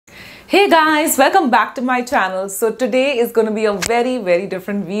Hey guys, welcome back to my channel. So today is going to be a very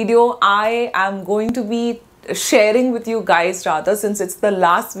different video. I am going to be sharing with you guys, rather, since it's the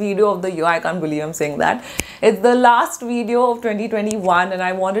last video of the year. I can't believe I'm saying that. It's the last video of 2021 and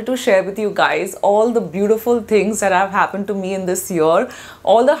I wanted to share with you guys all the beautiful things that have happened to me in this year,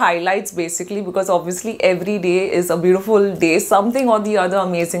 all the highlights basically, because obviously every day is a beautiful day, something or the other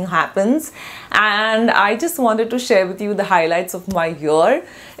amazing happens, and I just wanted to share with you the highlights of my year.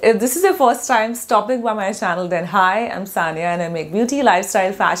 If this is your first time stopping by my channel, then hi, I'm Sania and I make beauty,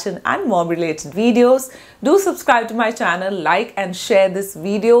 lifestyle, fashion and more related videos. Do subscribe to my channel, like and share this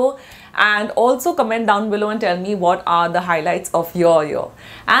video, and also comment down below and tell me what are the highlights of your year.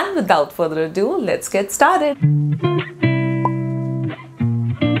 And without further ado, let's get started.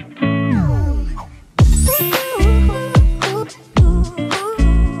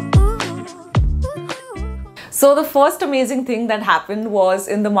 So the first amazing thing that happened was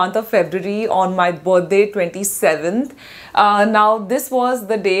in the month of February on my birthday, 27th. Now this was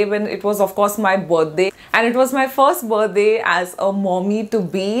the day when it was of course my birthday, and it was my first birthday as a mommy to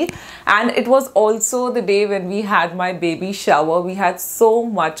be, and it was also the day when we had my baby shower. We had so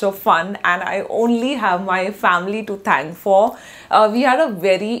much of fun and I only have my family to thank for. We had a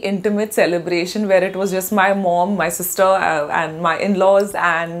very intimate celebration where it was just my mom, my sister and my in-laws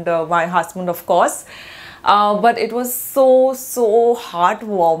and my husband of course. But it was so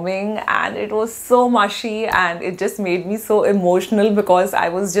heartwarming and it was so mushy and it just made me so emotional because I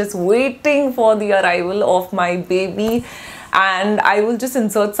was just waiting for the arrival of my baby. And I will just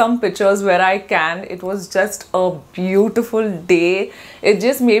insert some pictures where I can. It was just a beautiful day. It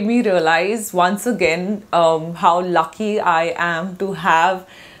just made me realize once again how lucky I am to have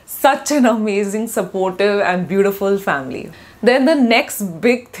such an amazing, supportive and beautiful family. Then the next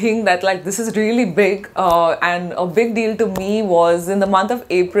big thing that, like, this is really big and a big deal to me was in the month of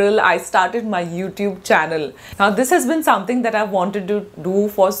April, I started my YouTube channel. Now this has been something that I've wanted to do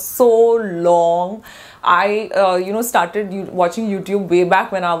for so long. I started watching YouTube way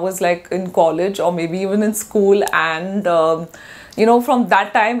back when I was like in college or maybe even in school, and from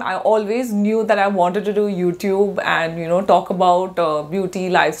that time I always knew that I wanted to do YouTube and talk about beauty,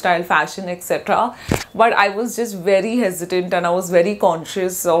 lifestyle, fashion, etc. But I was just very hesitant and I was very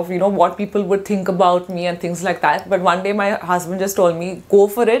conscious of what people would think about me and things like that. But one day my husband just told me, go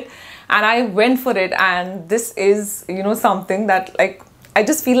for it, and I went for it. And this is something that, like, I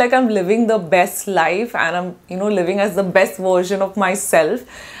just feel like I'm living the best life and I'm living as the best version of myself.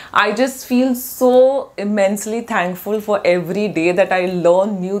 I just feel so immensely thankful for every day that I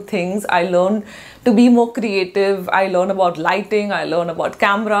learn new things. I learn to be more creative. I learn about lighting. I learn about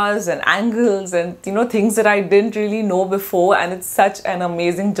cameras and angles and things that I didn't really know before. And it's such an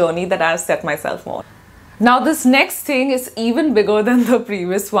amazing journey that I've set myself on. Now this next thing is even bigger than the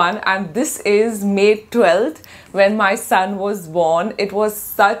previous one, and this is May 12th when my son was born. It was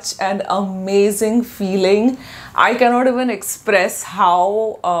such an amazing feeling. I cannot even express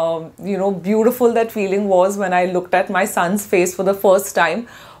how beautiful that feeling was when I looked at my son's face for the first time.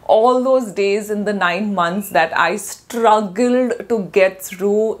 All those days in the 9 months that I struggled to get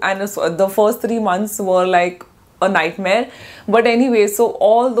through, and the first 3 months were like a nightmare. But anyway, so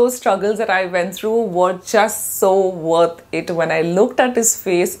all those struggles that I went through were just so worth it. When I looked at his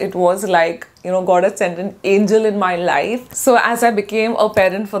face, it was like God had sent an angel in my life. So as I became a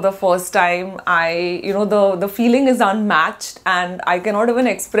parent for the first time, the feeling is unmatched and I cannot even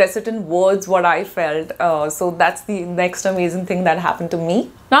express it in words what I felt. So that's the next amazing thing that happened to me.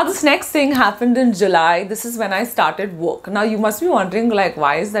 Now this next thing happened in July. This is when I started work. Now you must be wondering, like,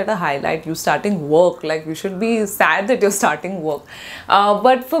 why is that a highlight? You starting work? Like, you should be sad that you're starting work.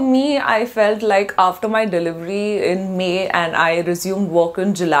 But for me, I felt like after my delivery in May and I resumed work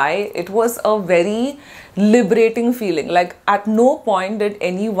in July, it was a very liberating feeling. Like, at no point did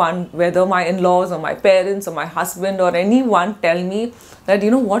anyone, whether my in-laws or my parents or my husband or anyone, tell me that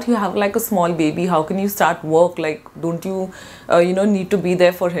what, you have like a small baby, how can you start work, like, don't you need to be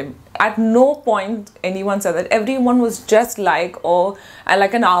there for him. At no point anyone said that. Everyone was just like,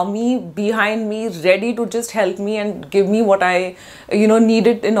 like an army behind me, ready to just help me and give me what I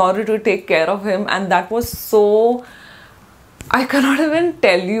needed in order to take care of him. And that was so, I cannot even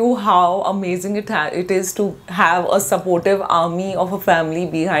tell you how amazing it is to have a supportive army of a family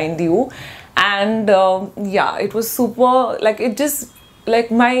behind you. And yeah, it was super, like, it just,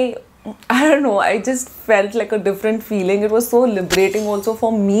 like, I don't know, I just felt like a different feeling. It was so liberating also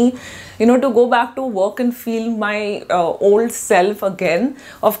for me, to go back to work and feel my old self again.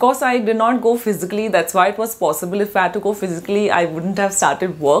 Of course, I did not go physically. That's why it was possible. If I had to go physically, I wouldn't have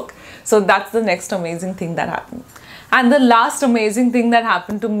started work. So that's the next amazing thing that happened. And the last amazing thing that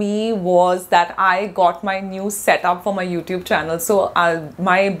happened to me was that I got my new setup for my YouTube channel. So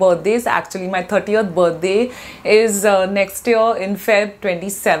my birthday is actually, my 30th birthday is next year in Feb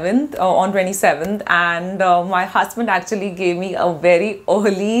 27th, on 27th, and my husband actually gave me a very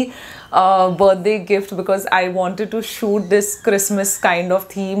early birthday gift because I wanted to shoot this Christmas kind of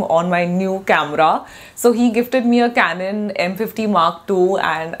theme on my new camera. So he gifted me a Canon M50 Mark II,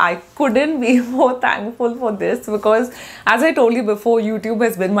 and I couldn't be more thankful for this because, as I told you before, YouTube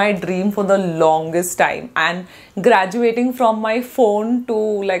has been my dream for the longest time, and graduating from my phone to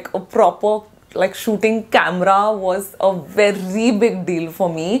like a proper shooting camera was a very big deal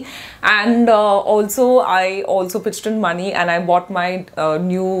for me. And also I also pitched in money and I bought my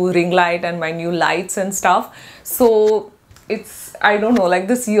new ring light and my new lights and stuff. So it's, I don't know, like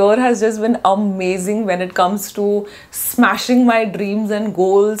this year has just been amazing when it comes to smashing my dreams and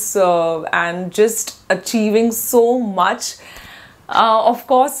goals and just achieving so much. Of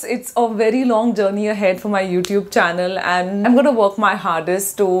course, it's a very long journey ahead for my YouTube channel, and I'm going to work my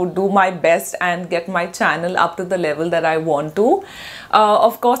hardest to do my best and get my channel up to the level that I want to.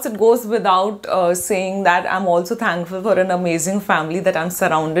 Of course, it goes without saying that I'm also thankful for an amazing family that I'm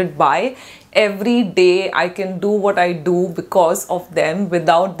surrounded by. Every day I can do what I do because of them.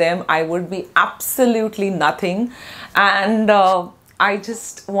 Without them, I would be absolutely nothing. And I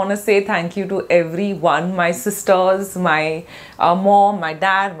just want to say thank you to everyone, my sisters, my mom, my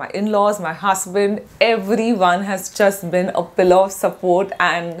dad, my in-laws, my husband. Everyone has just been a pillar of support,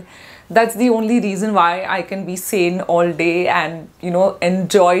 and that's the only reason why I can be sane all day and, you know,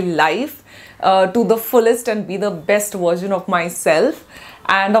 enjoy life to the fullest and be the best version of myself.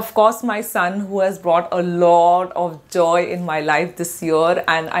 And of course, my son, who has brought a lot of joy in my life this year,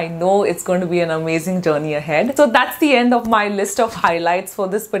 and I know it's going to be an amazing journey ahead. So that's the end of my list of highlights for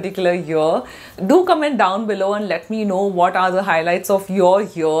this particular year. Do comment down below and let me know what are the highlights of your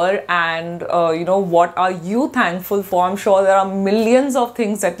year, and you know, what are you thankful for. I'm sure there are millions of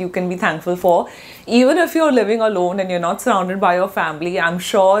things that you can be thankful for. Even if you're living alone and you're not surrounded by your family, I'm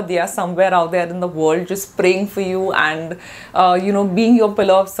sure they are somewhere out there in the world just praying for you and you know, being your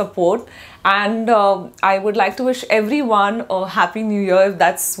pillar of support. And I would like to wish everyone a happy new year if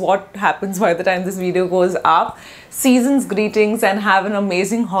that's what happens by the time this video goes up. Season's greetings and have an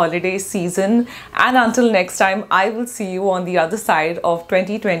amazing holiday season. And until next time, I will see you on the other side of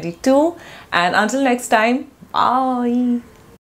 2022. And until next time, bye.